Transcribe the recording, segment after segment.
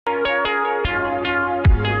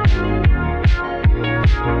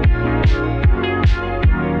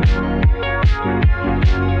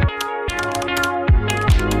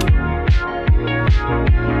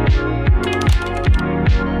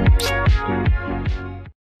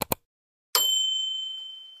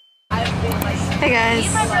Hey guys.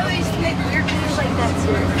 My brother used to make weird things like that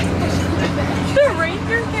too. The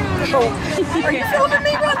reindeer came out of nowhere. Are you filming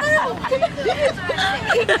me right now?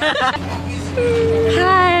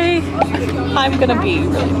 Hi. I'm gonna be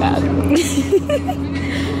really bad.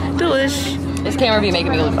 Delish. This camera be making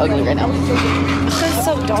me look ugly right now. It's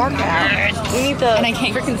so dark out. We need the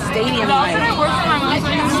freaking stadium light.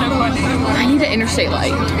 I need an interstate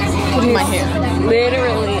light. Put in my hair.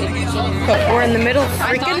 Literally. We're in the middle of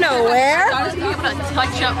freaking nowhere. I was gonna be able to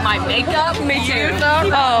touch up my makeup. Me too.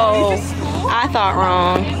 Oh, I thought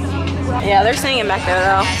wrong. Yeah, they're singing back there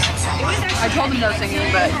though. I told them no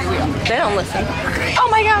singing, but here we are. They don't listen. Oh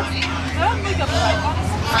my god.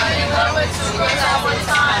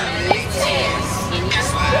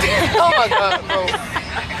 Oh my god,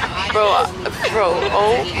 bro,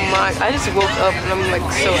 oh my, I just woke up and I'm like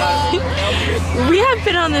so happy. We have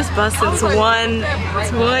been on this bus since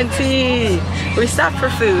 1:20. We stopped for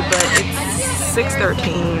food, but it's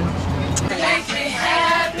 6:13.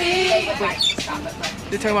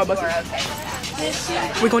 You're talking about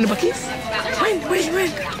Buc-ee's? We're going to Buc-ee's? When?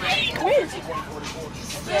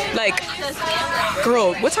 Like,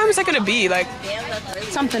 girl, what time is that gonna be? Like,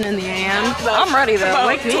 Something in the AM. I'm ready though.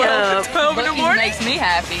 Wake me up. 12 in the morning? Makes me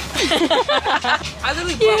happy. I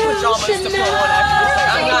literally brought pajamas to put on after this.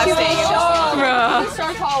 I'm not staying in this.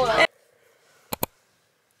 Bruh.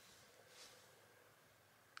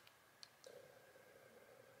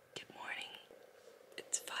 Good morning.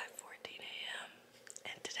 It's 5:14 AM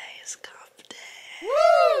and today is comp day.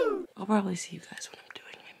 Woo! I'll probably see you guys when I'm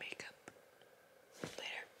doing my makeup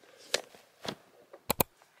later.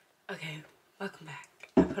 Okay, welcome back.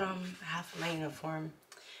 I put on half of my uniform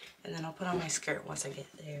and then I'll put on my skirt once I get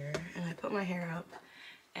there. And I put my hair up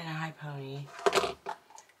in a high pony.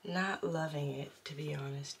 Not loving it, to be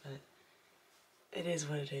honest, but it is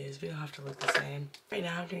what it is. We don't have to look the same. Right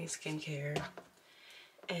now I'm doing skincare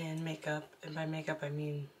and makeup. And by makeup I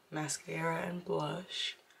mean mascara and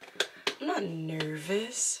blush. I'm not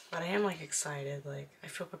nervous, but I am like excited. Like, I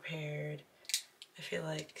feel prepared. I feel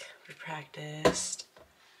like we practiced.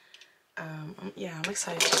 Yeah, I'm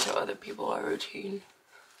excited to show other people our routine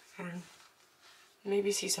and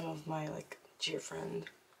maybe see some of my like dear friend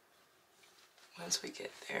once we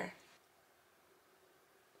get there.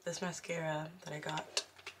 This mascara that I got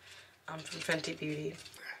from Fenty Beauty.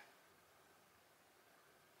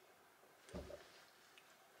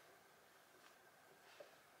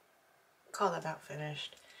 Call that about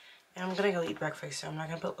finished. And I'm gonna go eat breakfast, so I'm not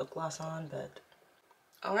gonna put lip gloss on, but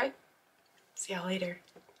alright. See y'all later.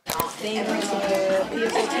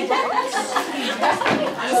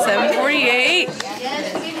 7:48.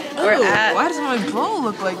 We're at. Why does my bro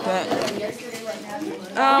look like that?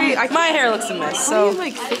 My hair looks a mess, so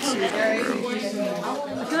Like, fix your hair. I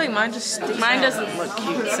feel like mine just sticks mine out. doesn't look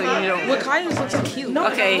cute, so you don't. Wakaya's looks cute. No,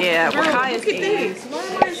 Okay, yeah. Wakaya's look at this.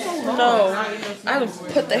 Mine's so long. No, I would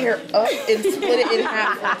put the hair up and split it in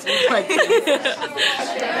half. Like, I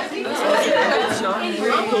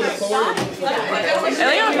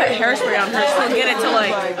think I'll put hairspray on her to get it to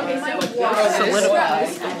like solidify.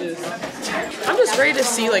 I'm just ready to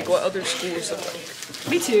see like what other schools look like.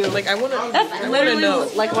 Me too. Like, I wanna Literally, know.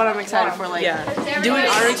 like what I'm excited for. Like Yeah. doing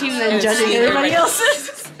our routine and then judging see everybody everybody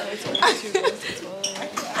else's.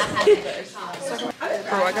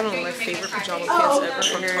 Bro, I got on my favorite pajama pants ever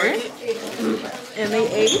from Target. And they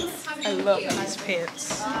ate. I love these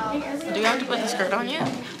pants. Do you have to put the skirt on yet?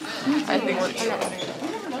 I think so.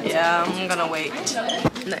 Yeah, I'm gonna wait.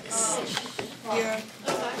 Nice.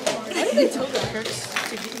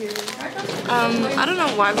 I don't know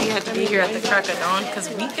why we had to be here at the crack of dawn because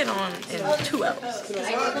we get on in 2 hours.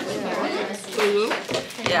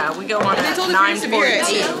 Yeah, we go on at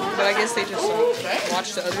 9:42. But I guess they just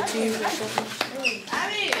watch the other team or something.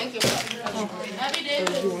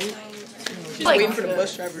 Just waiting for the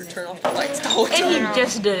bus driver to turn off the lights the whole time. And he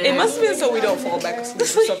just did it. It must have been so we don't fall back asleep or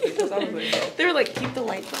something. Cause I was like, no, They were like, keep the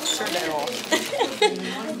lights on. turn that off.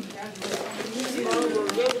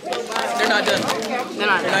 They're not done. They're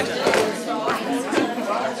not They're not done. done.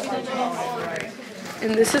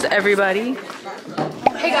 And this is everybody.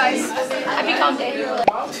 Hey guys, happy comp day.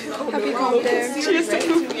 Happy comp day. Cheers to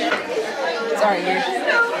poop. Sorry, dude.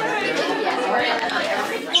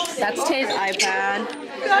 That's Tay's iPad.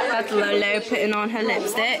 That's Lolo putting on her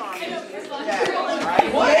lipstick.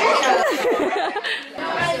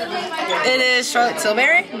 It is Charlotte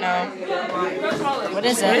Tilbury? No. What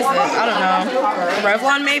is it? I don't know.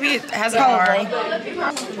 Revlon maybe? It has an R. Yeah.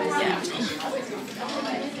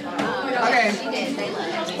 Okay.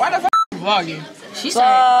 Why the fuck are you vlogging? She's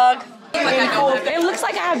vlog. It looks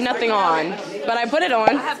like I have nothing on, but I put it on.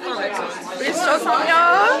 It's so fun,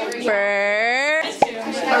 y'all. Bird.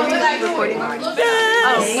 recording?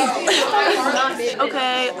 Oh.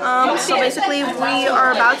 Okay, so basically we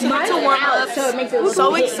are about to get to warm up.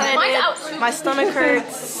 So excited. My stomach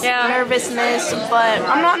hurts. Yeah. Nervousness, but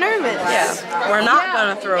I'm not nervous. Yeah. We're not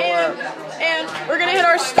gonna throw up. And we're gonna hit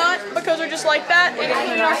our stunt because we're just like that. We're gonna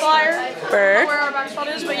hit our flyer. Bird. Where our back spot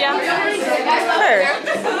is, but yeah.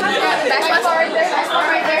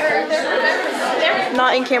 Bird.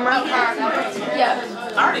 Not in camera. Yeah.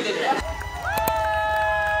 I already did it.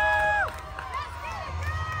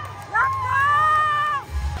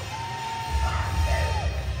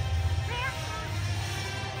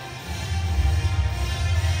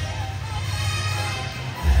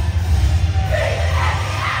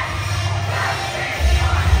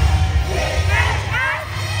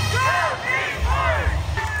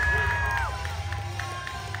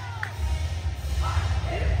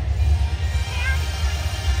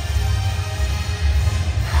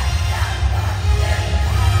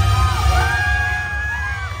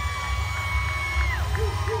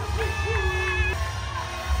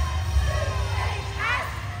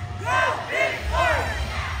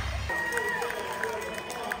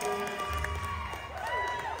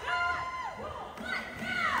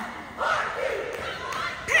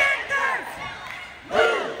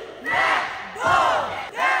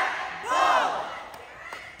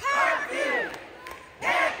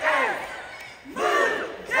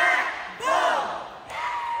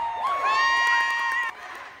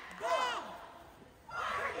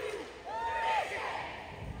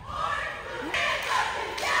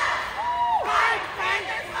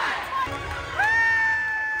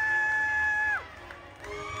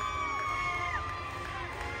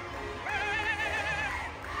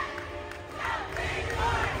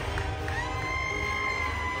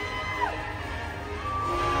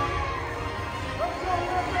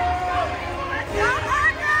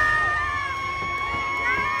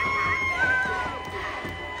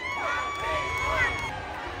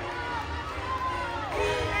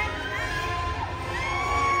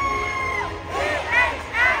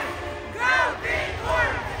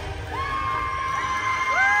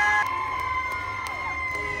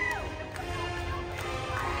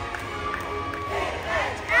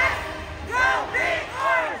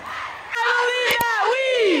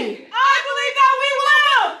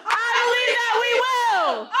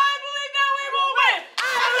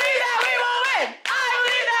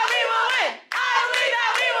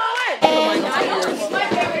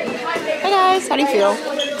 How do you feel?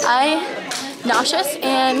 Nauseous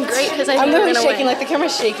and great because I think I'm literally we're gonna shaking, win. like the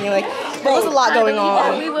camera's shaking, like there's a lot going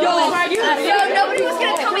on. We will win. Nobody was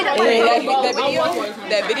gonna tell me that.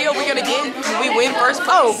 That video we're gonna get when we win first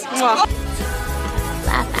place. Oh,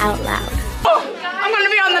 Laugh out loud. I'm gonna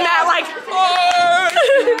be on the mat like,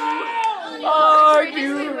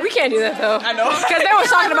 we can't do that though. I know. Because they were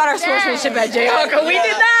talking about our sportsmanship at Jayhawk, and we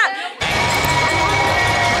did that.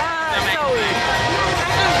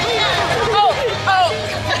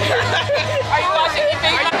 Are you watching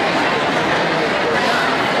anything?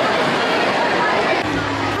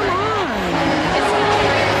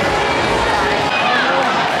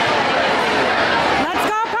 Let's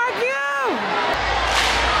go, Parkview!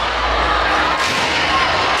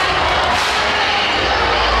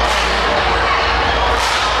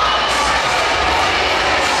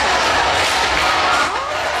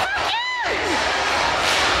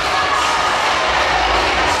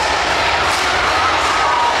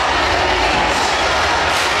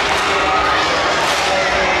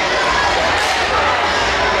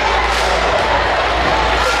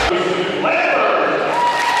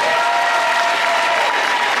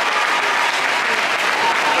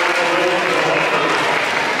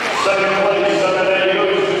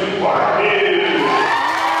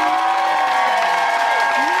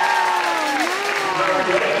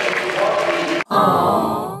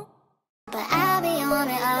 But I'll be on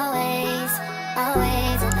it always,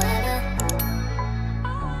 always and ever.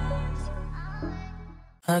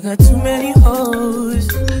 I got too many hoes.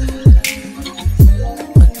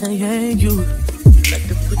 I can't hang you. You like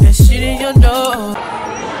to put that shit in your nose.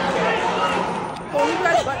 Oh, you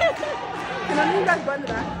guys button. Can I move you guys button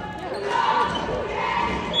back?